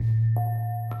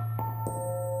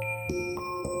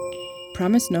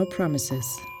Promise No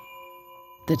Promises.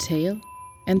 The Tail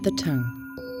and the Tongue.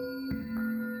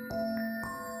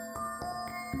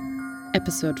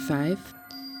 Episode 5.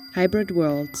 Hybrid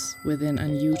Worlds Within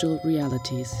Unusual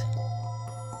Realities.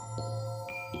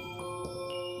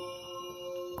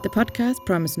 The podcast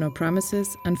Promise No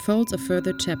Promises unfolds a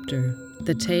further chapter,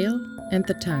 The Tail and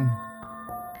the Tongue.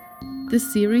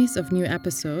 This series of new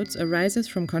episodes arises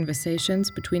from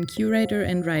conversations between curator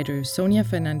and writer Sonia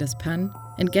Fernandez-Pan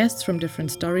and guests from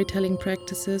different storytelling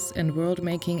practices and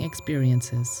world-making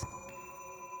experiences.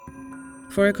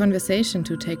 For a conversation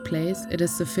to take place, it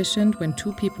is sufficient when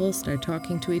two people start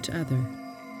talking to each other.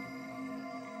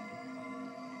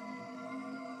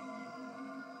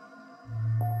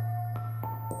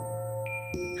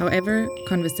 However,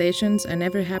 conversations are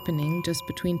never happening just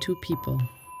between two people.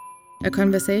 A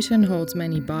conversation holds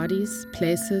many bodies,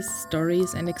 places,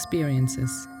 stories, and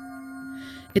experiences.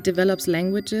 It develops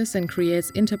languages and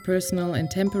creates interpersonal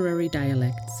and temporary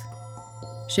dialects.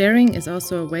 Sharing is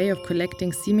also a way of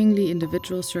collecting seemingly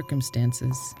individual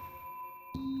circumstances.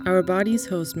 Our bodies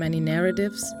host many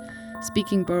narratives,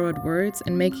 speaking borrowed words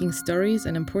and making stories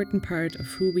an important part of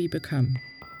who we become.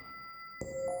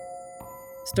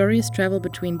 Stories travel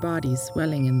between bodies,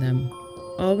 dwelling in them.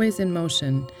 Always in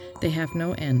motion, they have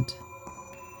no end.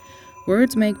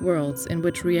 Words make worlds in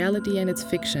which reality and its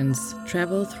fictions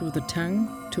travel through the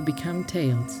tongue to become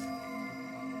tales.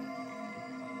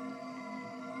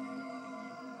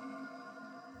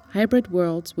 Hybrid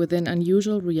Worlds Within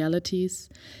Unusual Realities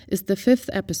is the 5th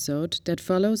episode that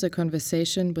follows a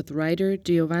conversation with writer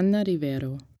Giovanna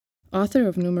Rivero, author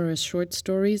of numerous short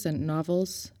stories and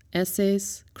novels,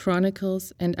 essays,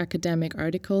 chronicles, and academic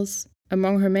articles.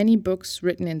 Among her many books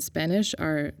written in Spanish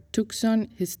are Tucson,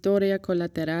 Historia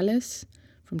Colaterales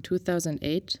from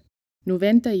 2008,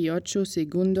 98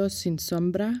 Segundos Sin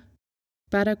Sombra,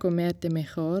 Para Comerte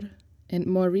Mejor, and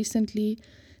more recently,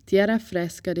 Tierra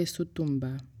Fresca de su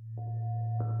Tumba.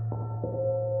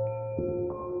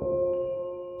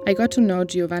 I got to know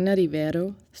Giovanna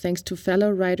Rivero thanks to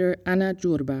fellow writer Ana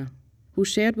Jurba, who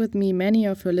shared with me many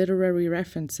of her literary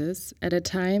references at a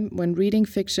time when reading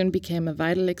fiction became a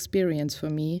vital experience for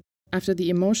me after the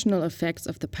emotional effects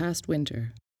of the past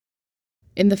winter.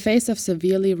 In the face of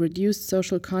severely reduced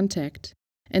social contact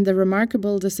and the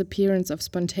remarkable disappearance of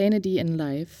spontaneity in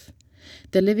life,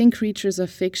 the living creatures of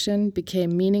fiction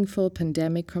became meaningful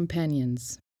pandemic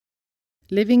companions.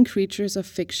 Living Creatures of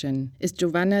Fiction is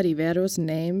Giovanna Rivero's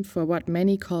name for what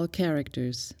many call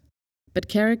characters. But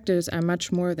characters are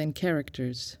much more than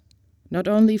characters, not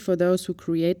only for those who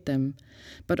create them,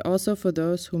 but also for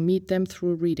those who meet them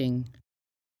through reading.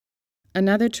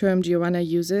 Another term Giovanna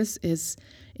uses is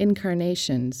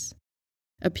incarnations,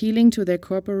 appealing to their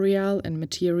corporeal and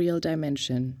material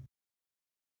dimension.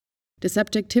 The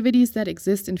subjectivities that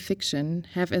exist in fiction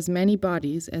have as many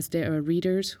bodies as there are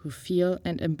readers who feel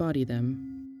and embody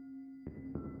them.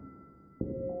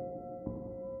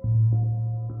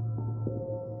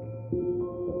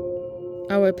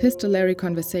 Our epistolary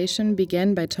conversation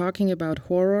began by talking about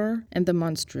horror and the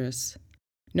monstrous,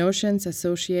 notions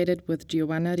associated with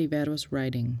Giovanna Rivero's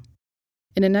writing.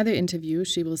 In another interview,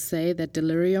 she will say that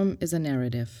delirium is a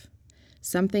narrative,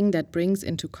 something that brings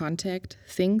into contact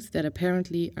things that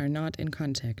apparently are not in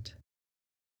contact.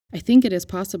 I think it is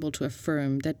possible to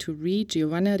affirm that to read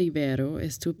Giovanna Rivero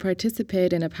is to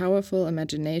participate in a powerful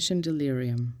imagination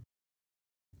delirium.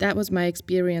 That was my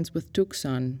experience with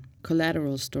Tucson,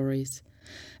 Collateral Stories,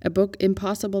 a book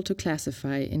impossible to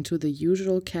classify into the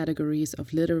usual categories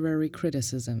of literary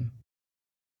criticism.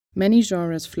 Many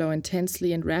genres flow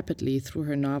intensely and rapidly through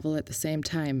her novel at the same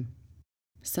time.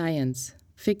 Science,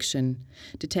 fiction,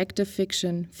 detective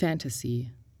fiction,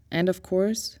 fantasy, and of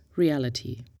course,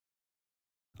 reality.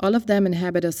 All of them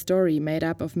inhabit a story made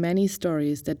up of many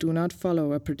stories that do not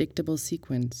follow a predictable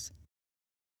sequence.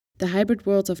 The hybrid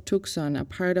worlds of Tucson are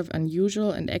part of unusual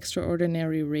and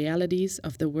extraordinary realities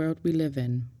of the world we live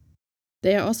in.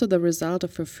 They are also the result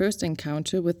of her first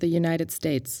encounter with the United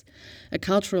States, a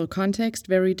cultural context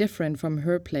very different from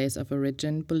her place of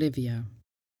origin, Bolivia.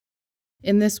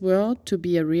 In this world, to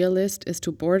be a realist is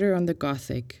to border on the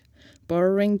Gothic,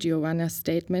 borrowing Giovanna's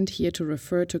statement here to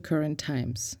refer to current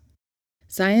times.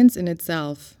 Science in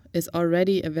itself is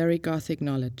already a very Gothic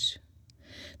knowledge.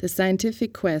 The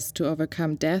scientific quest to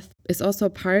overcome death is also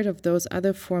part of those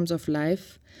other forms of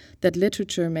life that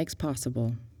literature makes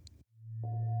possible.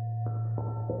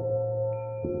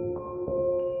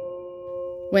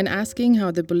 When asking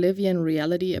how the Bolivian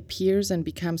reality appears and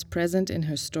becomes present in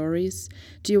her stories,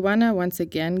 Giovanna once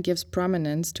again gives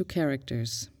prominence to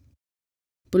characters.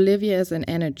 Bolivia is an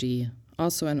energy,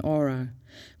 also an aura,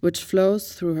 which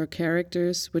flows through her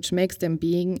characters, which makes them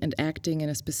being and acting in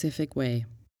a specific way.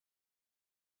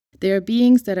 They are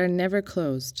beings that are never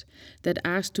closed, that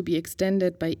ask to be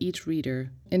extended by each reader,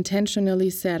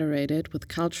 intentionally saturated with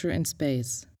culture and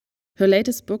space. Her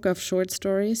latest book of short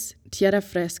stories, Tierra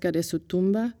Fresca de su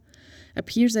Tumba,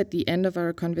 appears at the end of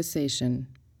our conversation.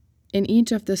 In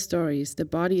each of the stories, the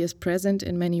body is present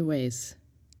in many ways.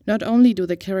 Not only do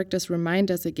the characters remind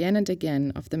us again and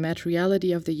again of the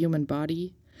materiality of the human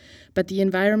body, but the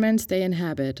environments they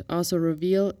inhabit also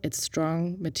reveal its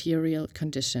strong material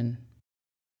condition.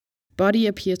 Body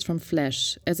appears from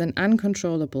flesh as an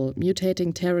uncontrollable,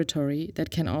 mutating territory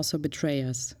that can also betray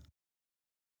us.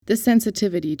 This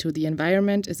sensitivity to the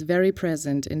environment is very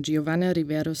present in Giovanna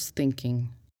Rivero's thinking,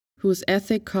 whose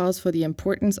ethic calls for the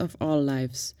importance of all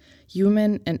lives,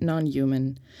 human and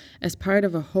non-human, as part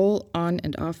of a whole on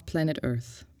and off planet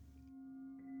Earth.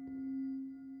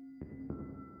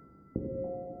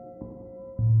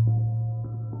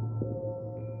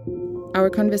 Our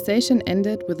conversation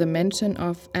ended with a mention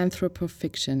of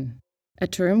anthropofiction, a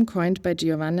term coined by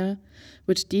Giovanna,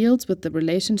 which deals with the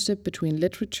relationship between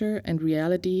literature and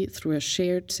reality through a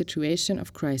shared situation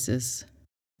of crisis.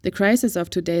 The crisis of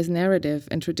today's narrative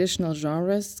and traditional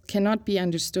genres cannot be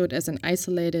understood as an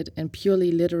isolated and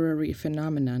purely literary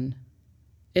phenomenon.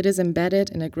 It is embedded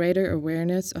in a greater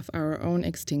awareness of our own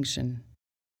extinction.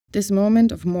 This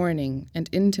moment of mourning and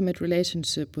intimate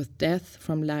relationship with death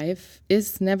from life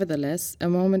is, nevertheless, a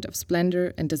moment of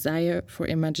splendor and desire for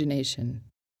imagination.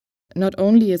 Not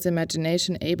only is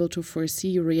imagination able to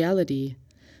foresee reality,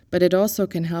 but it also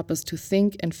can help us to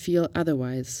think and feel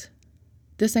otherwise.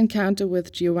 This encounter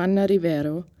with Giovanna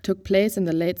Rivero took place in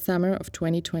the late summer of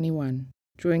 2021,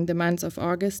 during the months of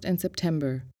August and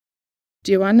September.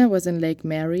 Giovanna was in Lake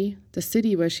Mary, the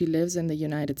city where she lives in the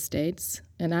United States,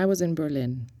 and I was in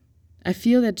Berlin. I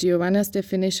feel that Giovanna's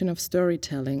definition of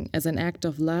storytelling as an act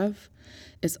of love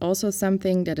is also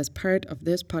something that is part of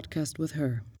this podcast with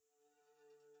her.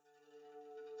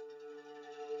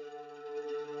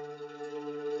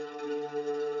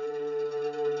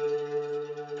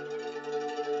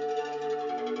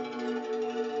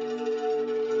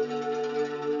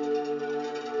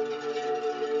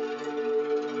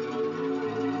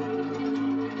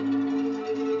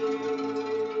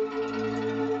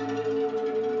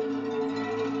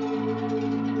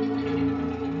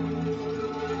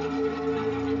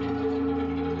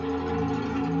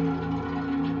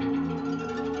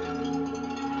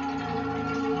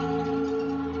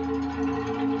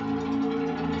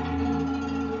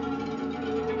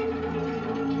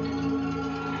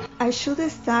 I should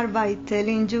start by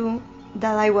telling you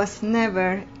that I was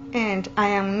never, and I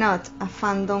am not, a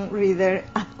fandom reader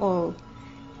at all.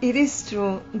 It is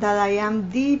true that I am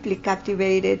deeply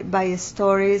captivated by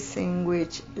stories in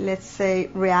which, let's say,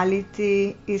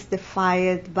 reality is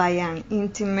defied by an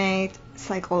intimate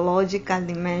psychological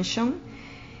dimension,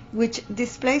 which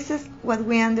displaces what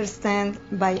we understand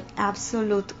by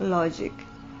absolute logic.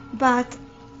 But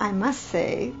I must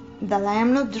say that I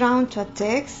am not drawn to a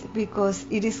text because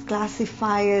it is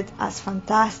classified as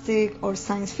fantastic or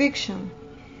science fiction.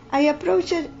 I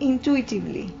approach it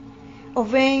intuitively,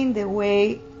 obeying the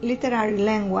way literary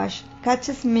language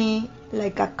catches me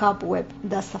like a cobweb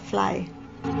does a fly.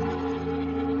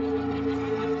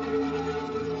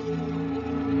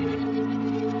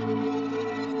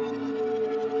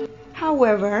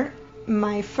 However,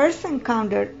 my first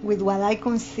encounter with what I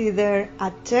consider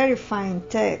a terrifying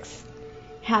text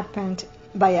happened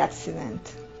by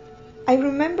accident. I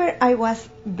remember I was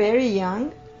very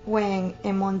young when,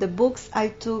 among the books I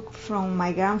took from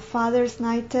my grandfather's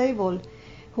night table,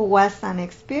 who was an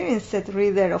experienced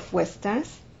reader of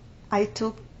westerns, I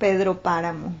took Pedro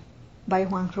Páramo by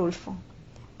Juan Rulfo.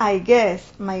 I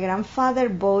guess my grandfather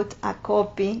bought a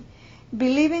copy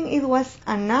believing it was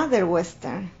another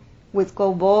western, with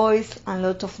cowboys and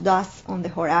lots of dust on the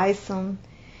horizon,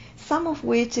 some of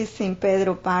which is in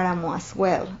Pedro Páramo as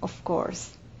well, of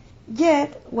course.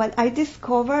 Yet, what I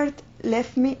discovered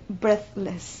left me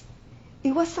breathless.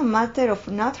 It was a matter of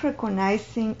not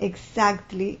recognizing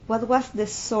exactly what was the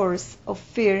source of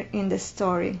fear in the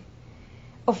story,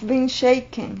 of being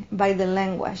shaken by the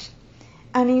language,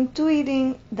 and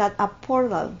intuiting that a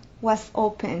portal was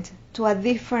opened to a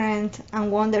different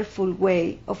and wonderful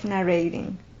way of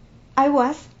narrating. I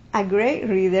was a great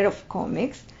reader of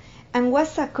comics and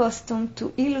was accustomed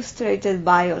to illustrated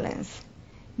violence,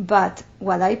 but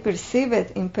what I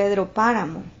perceived in Pedro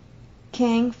Páramo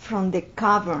came from the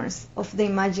caverns of the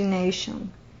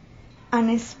imagination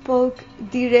and spoke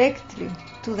directly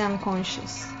to the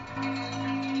unconscious.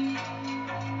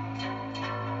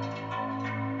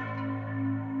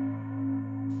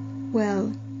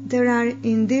 Well, there are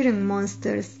endearing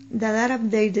monsters that are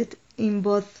updated in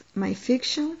both my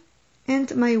fiction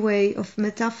and my way of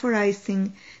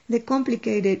metaphorizing the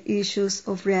complicated issues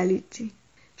of reality,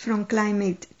 from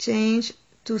climate change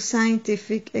to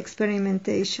scientific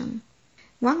experimentation.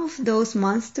 One of those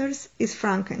monsters is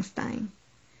Frankenstein,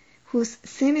 whose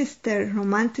sinister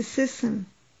romanticism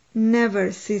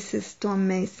never ceases to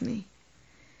amaze me.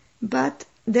 But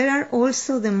there are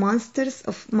also the monsters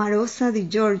of Marosa di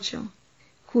Giorgio,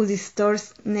 who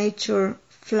distorts nature,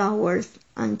 flowers,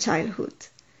 and childhood,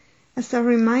 as a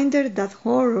reminder that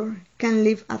horror can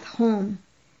live at home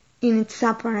in its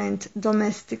apparent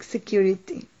domestic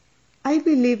security. I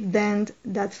believe then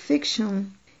that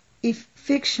fiction, if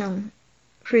fiction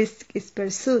risks its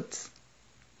pursuits,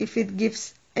 if it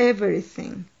gives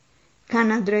everything,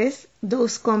 can address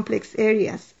those complex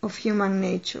areas of human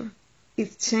nature,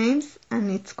 its shames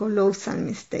and its colossal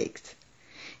mistakes.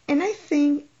 And I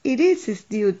think it is its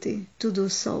duty to do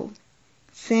so.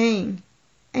 Saying,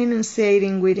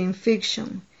 enunciating within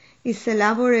fiction, is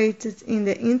elaborated in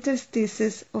the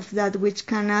interstices of that which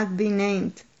cannot be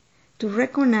named, to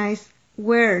recognize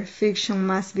where fiction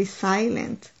must be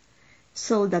silent,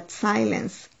 so that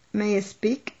silence may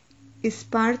speak, is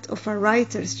part of a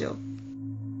writer's job.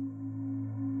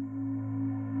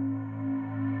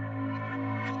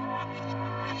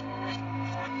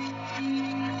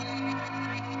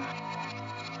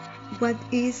 What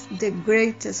is the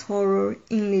greatest horror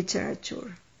in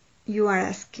literature? You are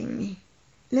asking me.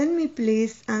 Let me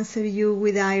please answer you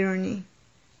with irony.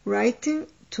 Writing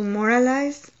to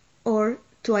moralize or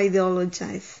to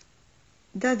ideologize.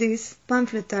 That is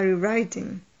pamphletary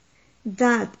writing.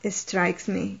 That strikes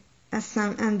me as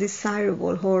an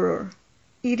undesirable horror.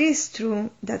 It is true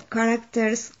that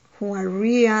characters who are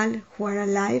real, who are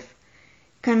alive,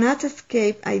 cannot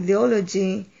escape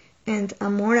ideology and a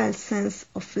moral sense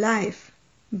of life,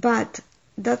 but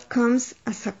that comes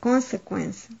as a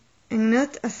consequence and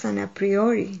not as an a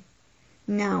priori.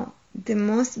 Now, the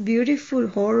most beautiful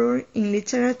horror in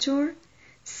literature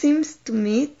seems to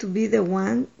me to be the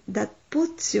one that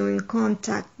puts you in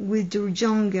contact with your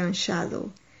Jungian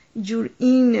shadow, your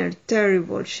inner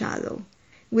terrible shadow,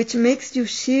 which makes you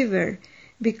shiver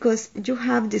because you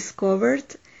have discovered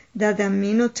that the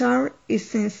Minotaur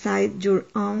is inside your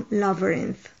own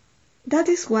labyrinth. That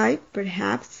is why,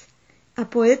 perhaps, a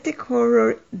poetic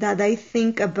horror that I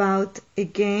think about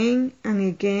again and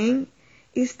again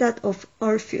is that of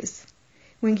Orpheus,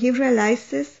 when he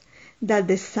realizes that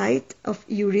the sight of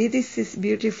Eurydice's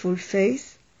beautiful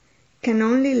face can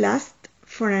only last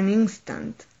for an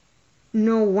instant.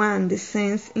 No one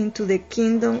descends into the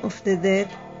kingdom of the dead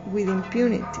with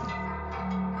impunity.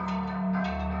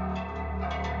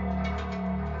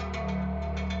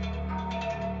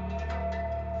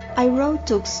 I wrote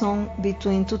Tucson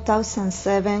between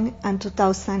 2007 and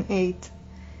 2008,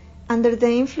 under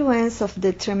the influence of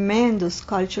the tremendous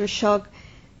culture shock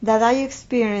that I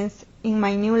experienced in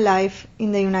my new life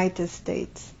in the United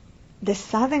States. The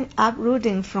sudden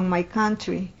uprooting from my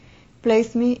country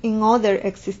placed me in other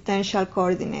existential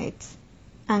coordinates,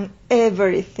 and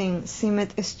everything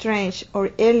seemed strange or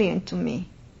alien to me.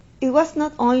 It was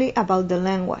not only about the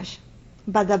language,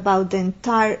 but about the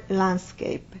entire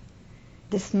landscape.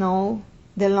 The snow,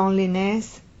 the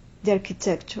loneliness, the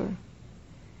architecture.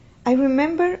 I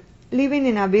remember living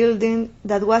in a building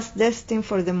that was destined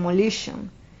for demolition,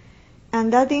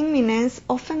 and that imminence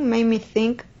often made me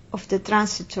think of the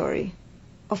transitory,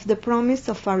 of the promise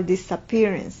of our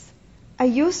disappearance. I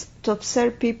used to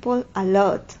observe people a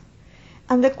lot,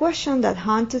 and the question that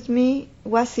haunted me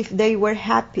was if they were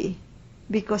happy,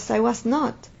 because I was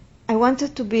not. I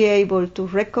wanted to be able to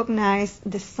recognize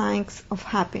the signs of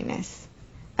happiness.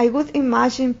 I would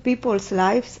imagine people's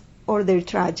lives or their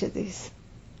tragedies.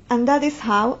 And that is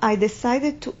how I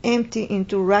decided to empty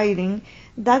into writing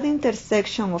that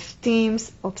intersection of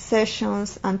themes,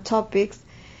 obsessions, and topics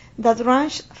that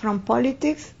range from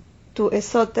politics to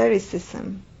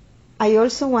esotericism. I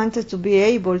also wanted to be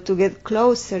able to get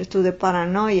closer to the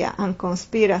paranoia and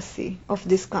conspiracy of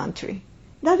this country.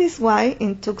 That is why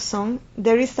in Tucson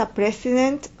there is a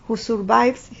president who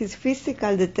survives his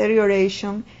physical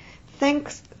deterioration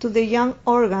thanks to the young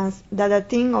organs that a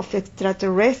team of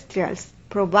extraterrestrials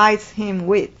provides him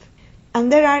with.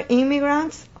 And there are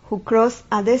immigrants who cross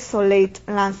a desolate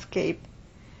landscape,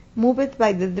 moved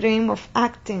by the dream of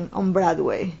acting on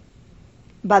Broadway.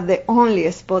 But the only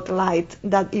spotlight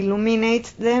that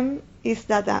illuminates them is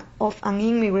that of an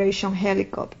immigration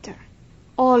helicopter.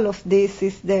 All of this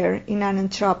is there in an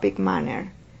entropic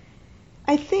manner.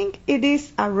 I think it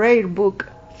is a rare book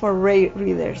for rare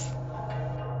readers.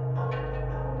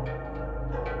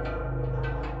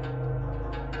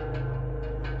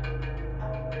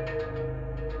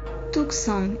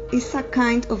 Tucson is a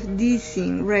kind of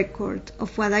dizzying record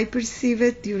of what I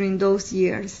perceived during those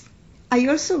years. I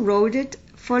also wrote it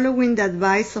following the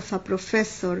advice of a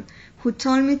professor who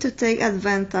told me to take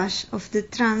advantage of the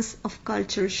trance of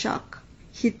culture shock.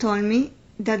 He told me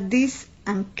that this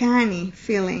uncanny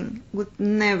feeling would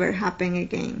never happen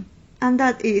again, and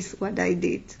that is what I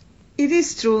did. It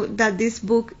is true that this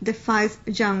book defies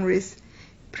genres,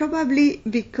 probably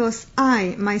because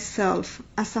I, myself,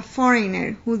 as a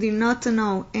foreigner who did not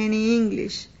know any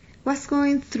English, was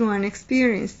going through an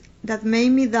experience that made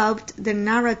me doubt the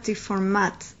narrative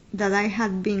format that I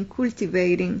had been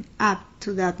cultivating up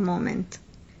to that moment.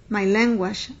 My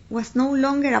language was no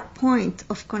longer a point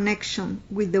of connection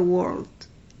with the world.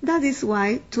 That is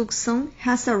why Tucson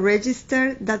has a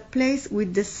register that plays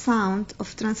with the sound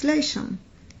of translation,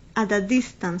 at a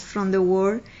distance from the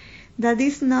word that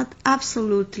is not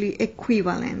absolutely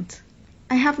equivalent.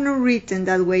 I have not written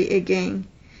that way again,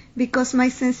 because my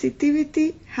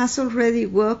sensitivity has already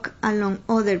walked along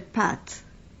other paths.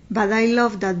 But I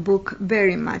love that book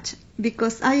very much,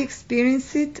 because I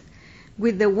experienced it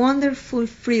with the wonderful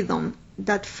freedom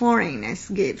that foreignness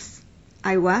gives.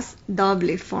 I was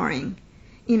doubly foreign,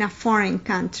 in a foreign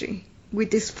country,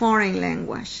 with its foreign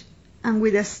language, and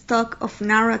with a stock of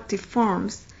narrative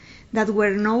forms that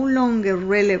were no longer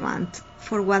relevant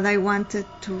for what I wanted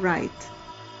to write.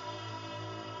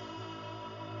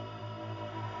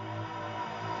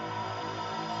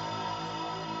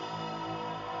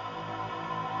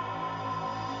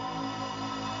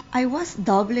 I was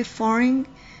doubly foreign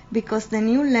because the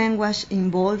new language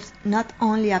involves not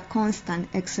only a constant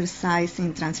exercise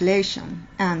in translation,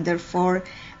 and therefore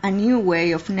a new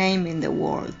way of naming the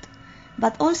world,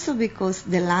 but also because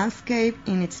the landscape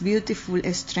in its beautiful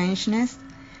strangeness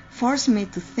forced me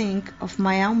to think of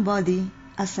my own body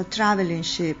as a traveling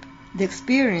ship. The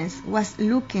experience was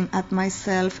looking at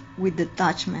myself with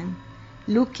detachment,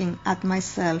 looking at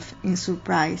myself in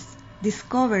surprise,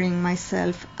 discovering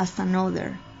myself as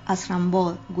another, as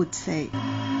Rimbaud would say.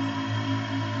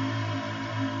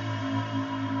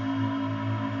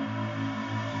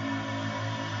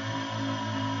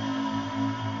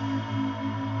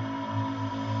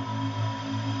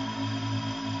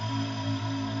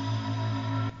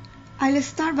 I'll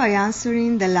start by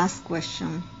answering the last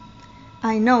question.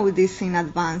 I know this in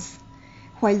advance.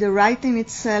 While the writing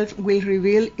itself will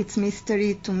reveal its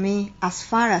mystery to me as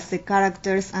far as the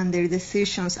characters and their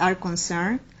decisions are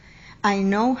concerned, I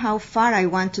know how far I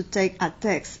want to take a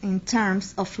text in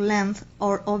terms of length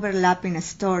or overlapping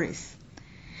stories.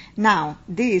 Now,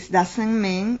 this doesn't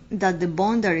mean that the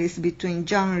boundaries between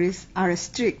genres are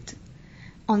strict.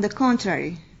 On the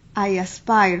contrary, I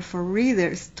aspire for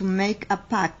readers to make a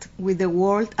pact with the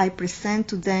world I present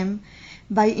to them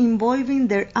by involving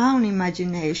their own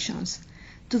imaginations,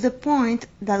 to the point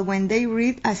that when they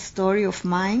read a story of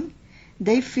mine,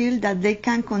 they feel that they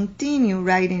can continue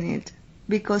writing it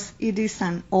because it is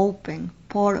an open,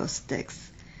 porous text,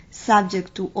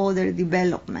 subject to other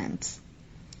developments.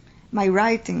 My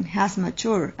writing has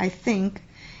matured, I think,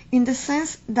 in the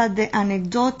sense that the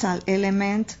anecdotal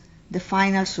element, the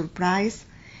final surprise,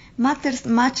 matters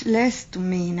much less to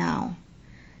me now.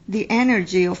 The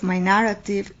energy of my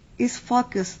narrative is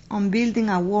focused on building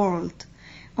a world,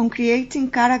 on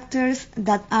creating characters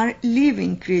that are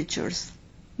living creatures,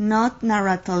 not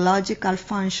narratological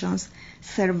functions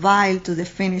servile to the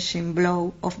finishing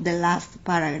blow of the last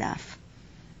paragraph.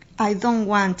 I don't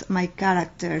want my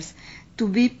characters to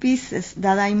be pieces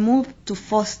that I move to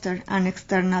foster an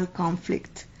external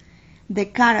conflict. The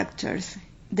characters,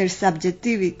 their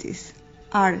subjectivities,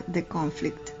 are the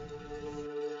conflict.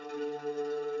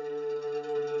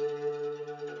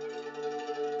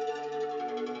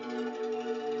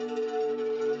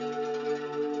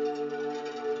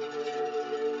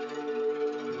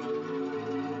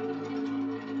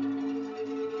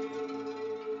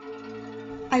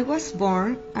 I was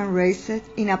born and raised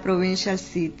in a provincial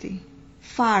city,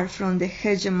 far from the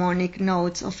hegemonic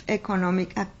nodes of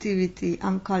economic activity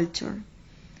and culture.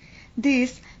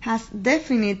 This has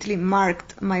definitely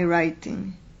marked my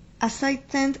writing, as I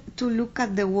tend to look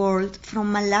at the world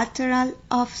from a lateral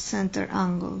off-center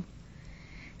angle.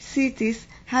 Cities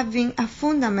have been a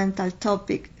fundamental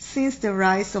topic since the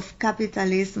rise of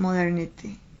capitalist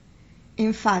modernity.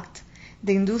 In fact,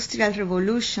 the Industrial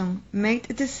Revolution made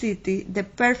the city the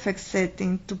perfect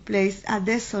setting to place a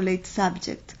desolate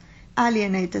subject,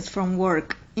 alienated from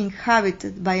work,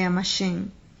 inhabited by a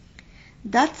machine.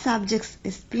 That subject's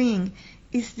spleen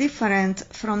is different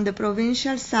from the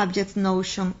provincial subject's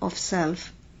notion of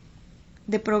self.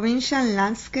 The provincial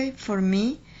landscape, for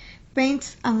me,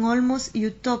 paints an almost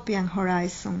utopian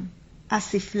horizon,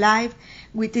 as if life,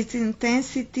 with its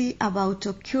intensity about to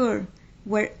occur,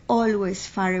 were always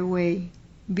far away,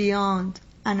 beyond,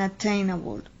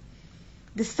 unattainable.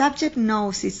 The subject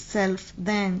knows itself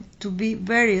then to be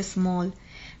very small,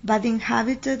 but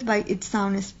inhabited by its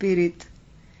own spirit.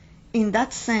 In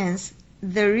that sense,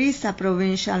 there is a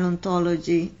provincial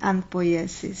ontology and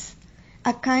poiesis,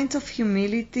 a kind of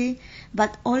humility,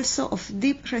 but also of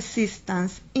deep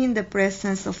resistance in the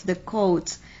presence of the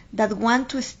codes that want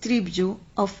to strip you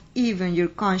of even your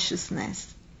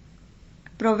consciousness.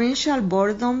 Provincial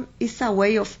boredom is a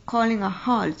way of calling a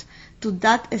halt to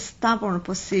that stubborn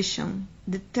position,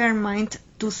 determined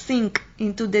to sink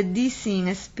into the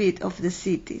dizzying speed of the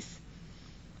cities.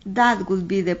 That would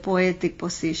be the poetic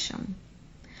position.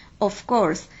 Of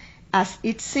course, as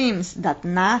it seems that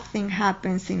nothing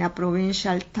happens in a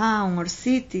provincial town or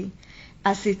city,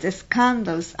 as its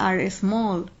scandals are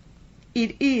small,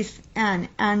 it is an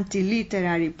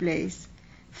anti-literary place,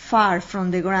 far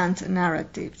from the grand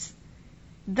narratives.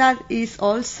 That is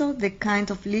also the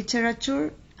kind of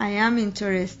literature I am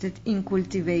interested in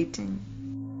cultivating.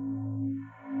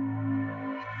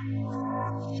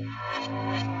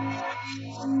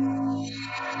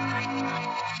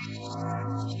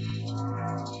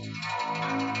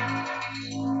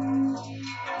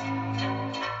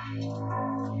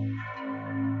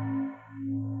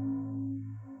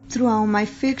 Throughout my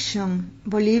fiction,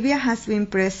 Bolivia has been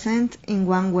present in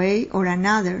one way or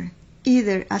another,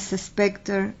 either as a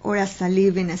specter or as a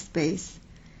living space.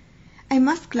 I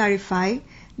must clarify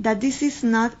that this is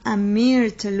not a mere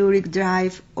telluric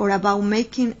drive or about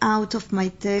making out of my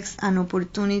text an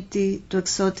opportunity to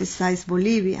exoticize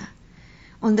Bolivia.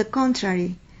 On the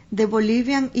contrary, the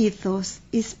Bolivian ethos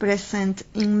is present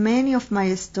in many of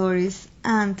my stories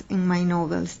and in my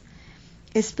novels,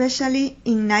 especially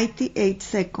in 98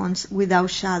 Seconds Without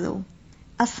Shadow,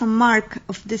 as a mark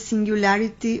of the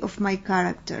singularity of my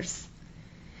characters.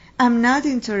 I'm not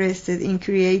interested in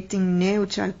creating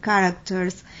neutral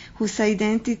characters whose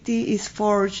identity is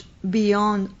forged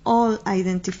beyond all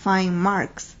identifying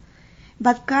marks,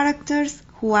 but characters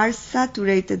who are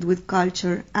saturated with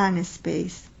culture and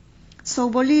space. So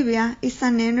Bolivia is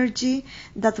an energy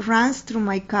that runs through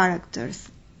my characters,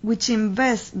 which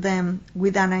invests them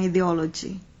with an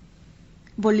ideology.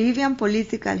 Bolivian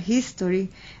political history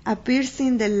appears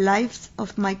in the lives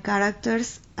of my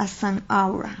characters as an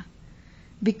aura,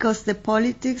 because the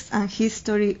politics and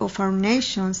history of our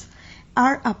nations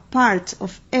are a part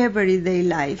of everyday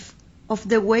life, of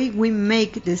the way we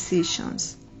make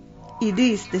decisions. It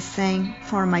is the same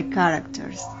for my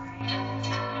characters.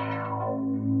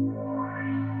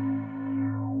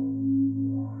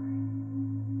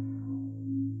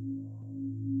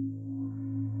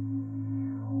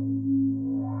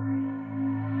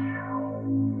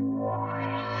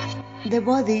 The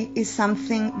body is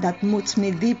something that moves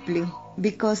me deeply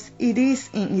because it is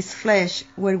in its flesh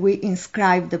where we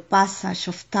inscribe the passage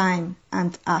of time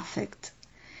and affect.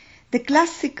 The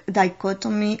classic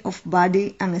dichotomy of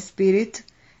body and spirit,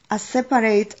 as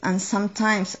separate and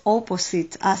sometimes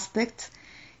opposite aspects,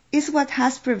 is what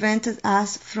has prevented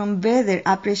us from better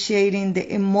appreciating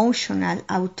the emotional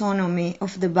autonomy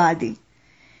of the body.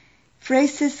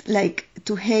 Phrases like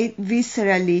to hate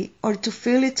viscerally or to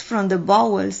feel it from the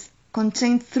bowels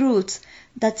contain truths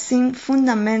that seem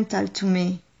fundamental to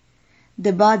me.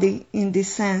 The body, in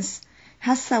this sense,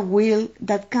 has a will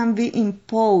that can be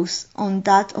imposed on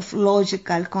that of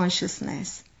logical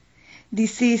consciousness.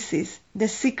 Diseases, the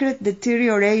secret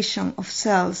deterioration of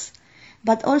cells,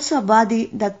 but also a body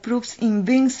that proves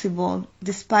invincible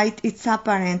despite its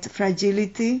apparent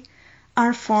fragility,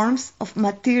 are forms of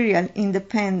material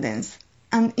independence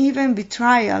and even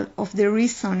betrayal of the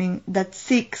reasoning that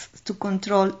seeks to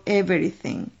control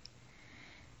everything.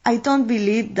 I don't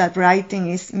believe that writing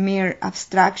is mere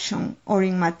abstraction or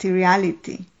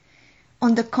immateriality.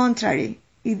 On the contrary,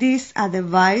 it is a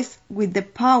device with the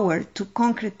power to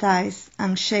concretize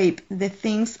and shape the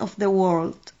things of the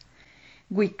world.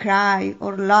 We cry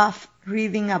or laugh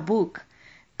reading a book,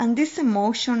 and this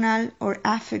emotional or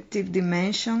affective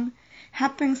dimension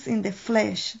happens in the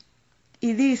flesh.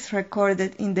 It is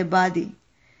recorded in the body.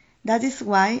 That is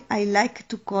why I like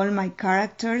to call my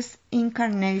characters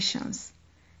incarnations.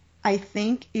 I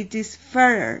think it is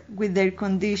fairer with their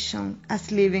condition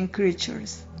as living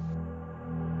creatures.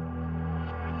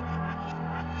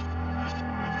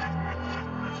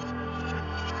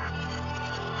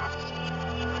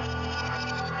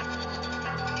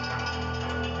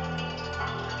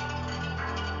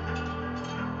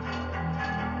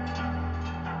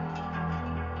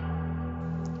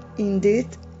 Indeed,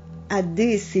 at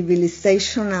this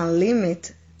civilizational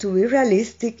limit, To be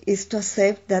realistic is to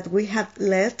accept that we have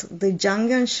let the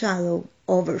Jungian shadow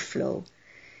overflow,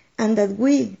 and that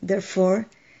we, therefore,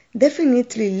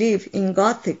 definitely live in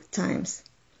Gothic times.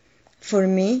 For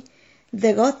me,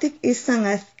 the Gothic is an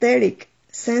aesthetic,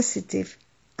 sensitive,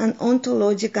 and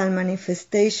ontological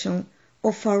manifestation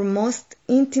of our most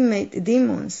intimate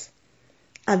demons,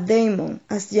 a daemon,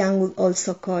 as Jung would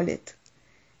also call it.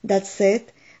 That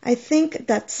said, I think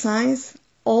that science,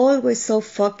 always so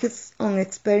focused on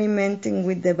experimenting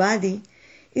with the body,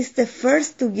 is the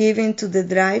first to give in to the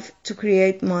drive to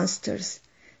create monsters,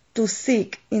 to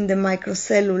seek in the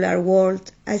microcellular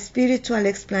world a spiritual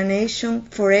explanation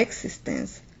for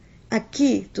existence, a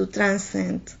key to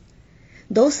transcend.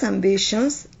 Those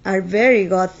ambitions are very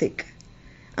Gothic,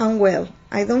 and well,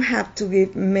 I don't have to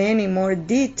give many more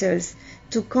details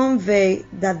to convey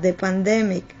that the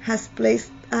pandemic has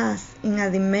placed us in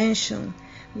a dimension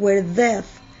where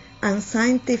death and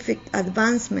scientific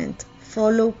advancement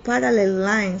follow parallel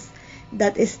lines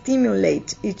that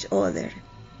stimulate each other.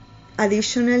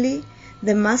 Additionally,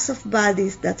 the mass of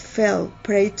bodies that fell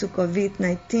prey to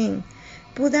COVID-19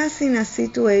 put us in a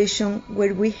situation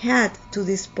where we had to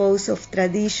dispose of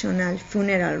traditional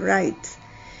funeral rites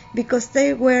because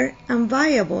they were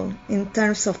unviable in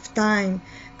terms of time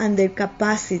and their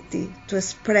capacity to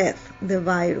spread the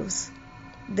virus.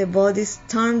 The bodies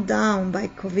turned down by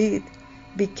COVID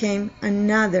became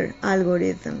another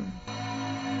algorithm.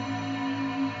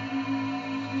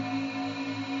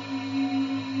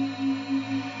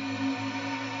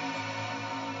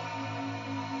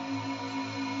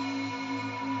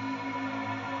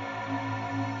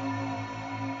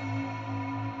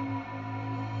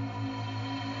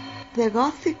 The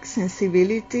Gothic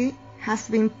sensibility has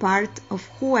been part of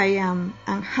who I am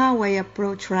and how I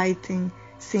approach writing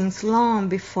since long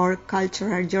before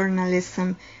cultural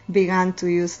journalism began to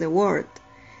use the word,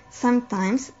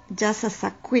 sometimes just as a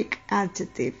quick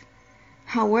adjective.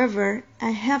 However,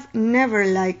 I have never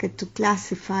liked to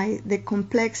classify the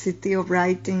complexity of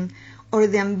writing or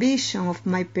the ambition of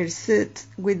my pursuit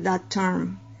with that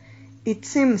term. It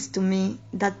seems to me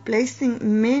that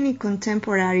placing many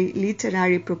contemporary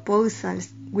literary proposals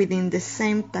within the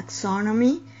same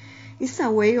taxonomy is a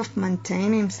way of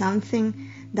maintaining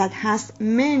something that has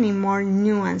many more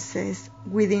nuances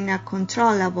within a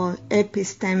controllable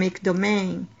epistemic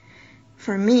domain.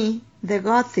 For me, the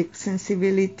Gothic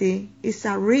sensibility is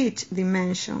a rich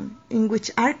dimension in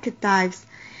which archetypes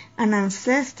and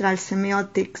ancestral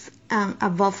semiotics and,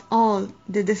 above all,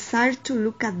 the desire to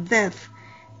look at death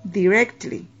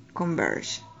directly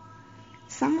converge.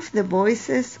 Some of the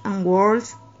voices and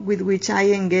words with which I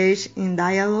engage in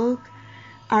dialogue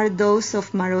are those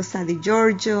of Marosa Di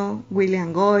Giorgio,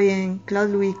 William Goyen,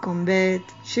 Claude Louis Combet,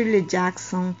 Shirley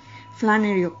Jackson,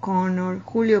 Flannery O'Connor,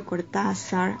 Julio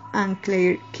Cortázar, and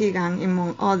Claire Keegan,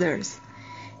 among others.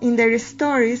 In their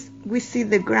stories, we see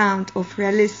the ground of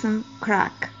realism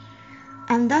crack,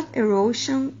 and that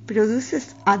erosion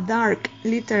produces a dark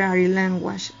literary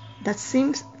language that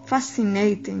seems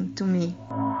fascinating to me.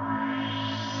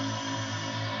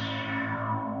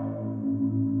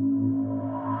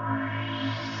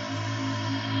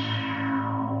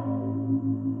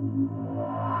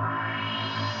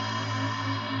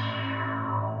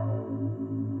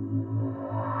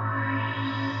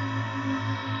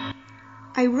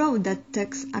 I wrote that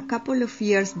text a couple of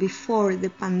years before the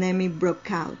pandemic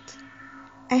broke out.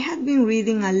 I had been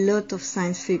reading a lot of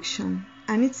science fiction,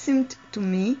 and it seemed to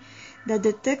me that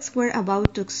the texts were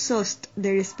about to exhaust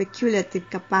their speculative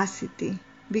capacity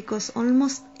because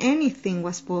almost anything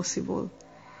was possible.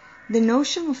 The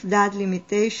notion of that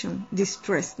limitation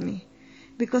distressed me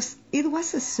because it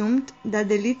was assumed that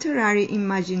the literary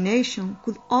imagination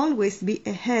could always be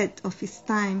ahead of its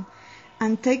time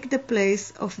and take the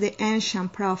place of the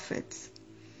ancient prophets.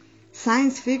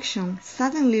 Science fiction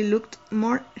suddenly looked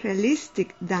more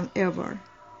realistic than ever.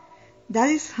 That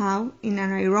is how, in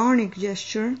an ironic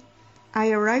gesture, I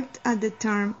arrived at the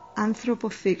term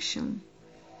anthropofiction.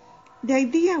 The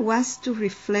idea was to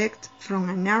reflect from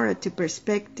a narrative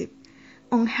perspective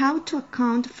on how to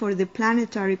account for the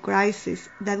planetary crisis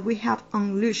that we have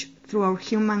unleashed through our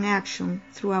human action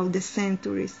throughout the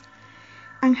centuries,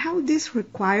 and how this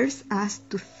requires us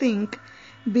to think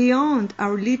beyond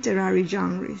our literary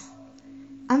genres.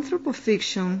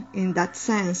 Anthropofiction, in that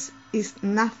sense, is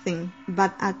nothing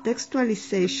but a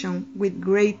textualization with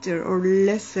greater or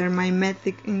lesser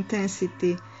mimetic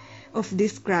intensity of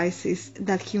this crisis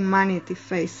that humanity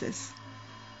faces.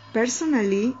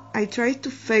 Personally, I try to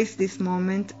face this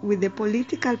moment with the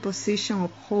political position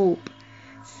of hope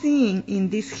seeing in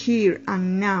this here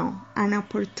and now an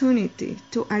opportunity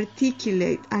to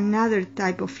articulate another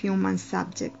type of human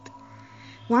subject,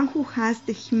 one who has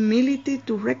the humility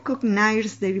to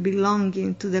recognize their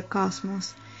belonging to the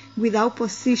cosmos without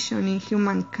positioning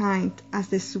humankind as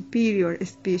the superior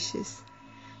species.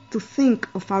 To think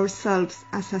of ourselves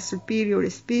as a superior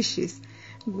species,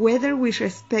 whether with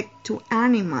respect to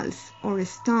animals or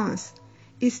stones,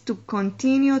 is to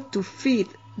continue to feed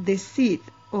the seed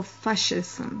of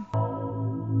fascism.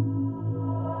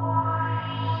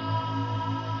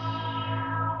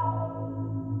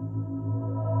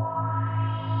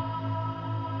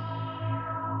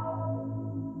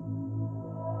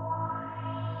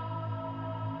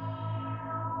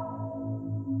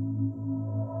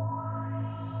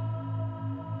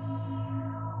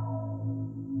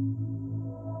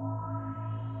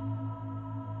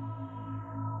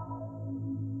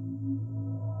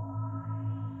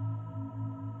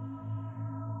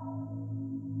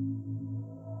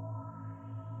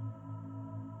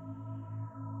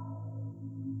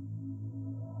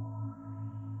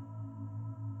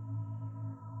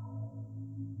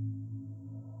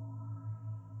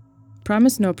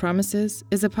 Promise No Promises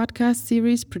is a podcast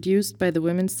series produced by the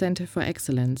Women's Center for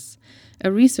Excellence,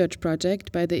 a research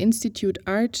project by the Institute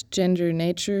Art, Gender,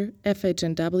 Nature,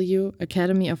 FHNW,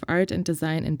 Academy of Art and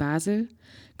Design in Basel,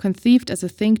 conceived as a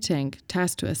think tank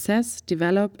tasked to assess,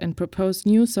 develop, and propose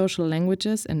new social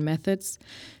languages and methods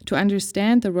to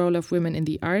understand the role of women in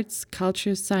the arts,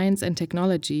 culture, science, and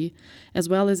technology, as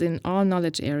well as in all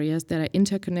knowledge areas that are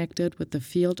interconnected with the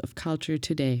field of culture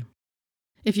today.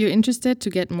 If you're interested to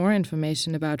get more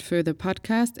information about further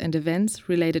podcasts and events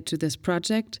related to this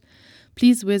project,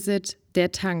 please visit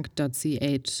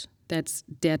dertank.ch, that's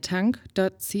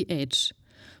dertank.ch,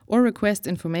 or request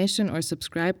information or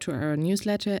subscribe to our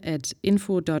newsletter at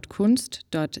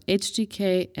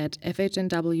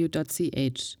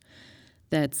info.kunst.hgk@fhnw.ch.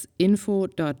 That's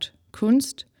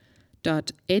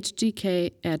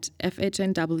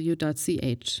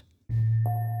info.kunst.hgk@fhnw.ch.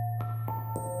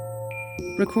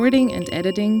 Recording and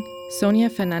editing, Sonia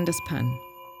Fernandez-Pan.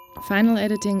 Final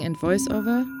editing and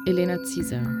voiceover, Elena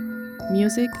Zieser.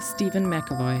 Music, Stephen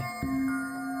McAvoy.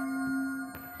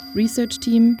 Research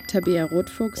team, Tabea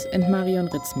Rothfuchs and Marion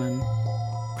Ritzmann.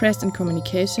 Press and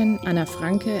communication, Anna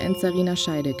Franke and Sarina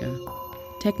Scheidegger.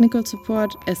 Technical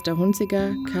support, Esther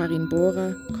Hunziger, Karin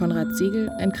Bohrer, Konrad Siegel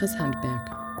and Chris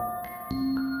Handberg.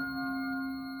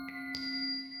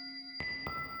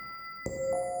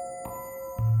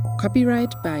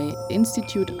 Copyright by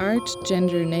Institute Art,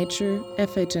 Gender, Nature,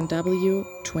 FHNW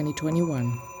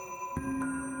 2021.